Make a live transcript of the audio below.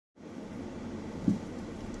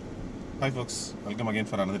Hi folks, welcome again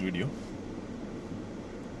for another video.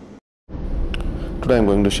 Today I am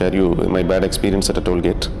going to share you my bad experience at a toll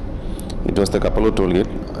gate. It was the Kapalur toll gate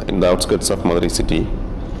in the outskirts of Madurai city.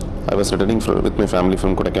 I was returning with my family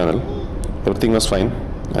from Kodaikanal. Everything was fine,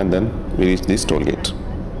 and then we reached this toll gate.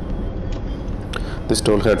 This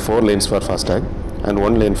toll had 4 lanes for Fastag and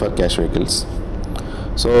 1 lane for cash vehicles.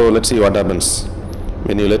 So let's see what happens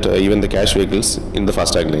when you let even the cash vehicles in the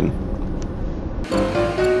Fastag lane.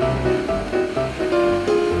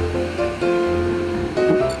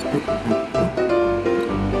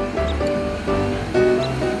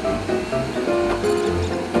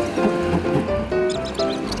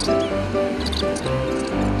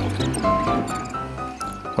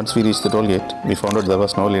 Once we reached the toll gate, we found out there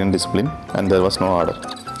was no lane discipline and there was no order.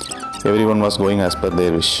 Everyone was going as per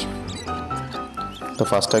their wish. The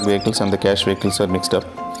Fastag vehicles and the cash vehicles were mixed up,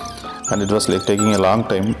 and it was like taking a long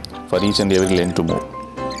time for each and every lane to move.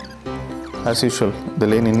 As usual, the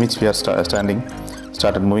lane in which we are standing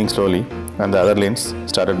started moving slowly and the other lanes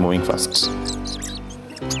started moving fast.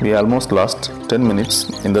 We almost lost 10 minutes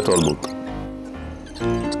in the toll booth.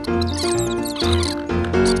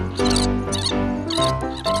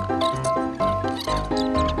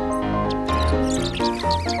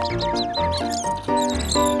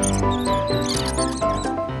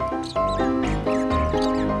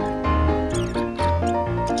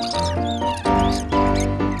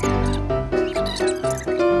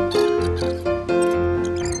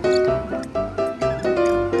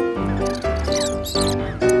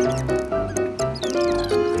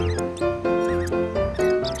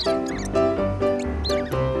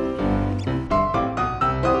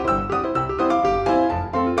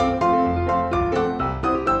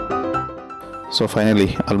 So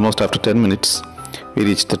finally, almost after 10 minutes, we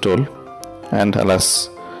reached the toll, and alas,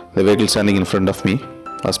 the vehicle standing in front of me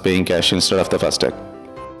was paying cash instead of the Fastag.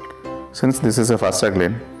 Since this is a Fastag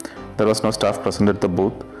lane, there was no staff present at the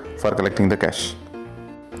booth for collecting the cash.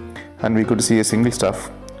 And we could see a single staff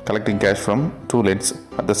collecting cash from 2 lanes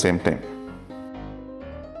at the same time.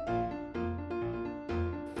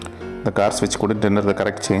 The cars which couldn't enter the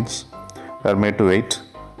correct change were made to wait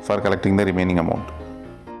for collecting the remaining amount.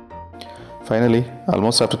 Finally,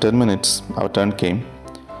 almost after 10 minutes, our turn came,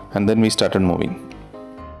 and then we started moving.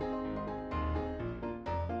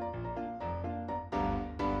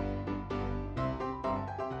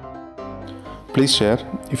 Please share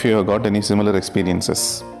if you have got any similar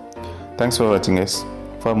experiences. Thanks for watching guys.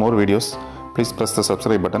 For more videos, please press the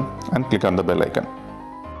subscribe button and click on the bell icon.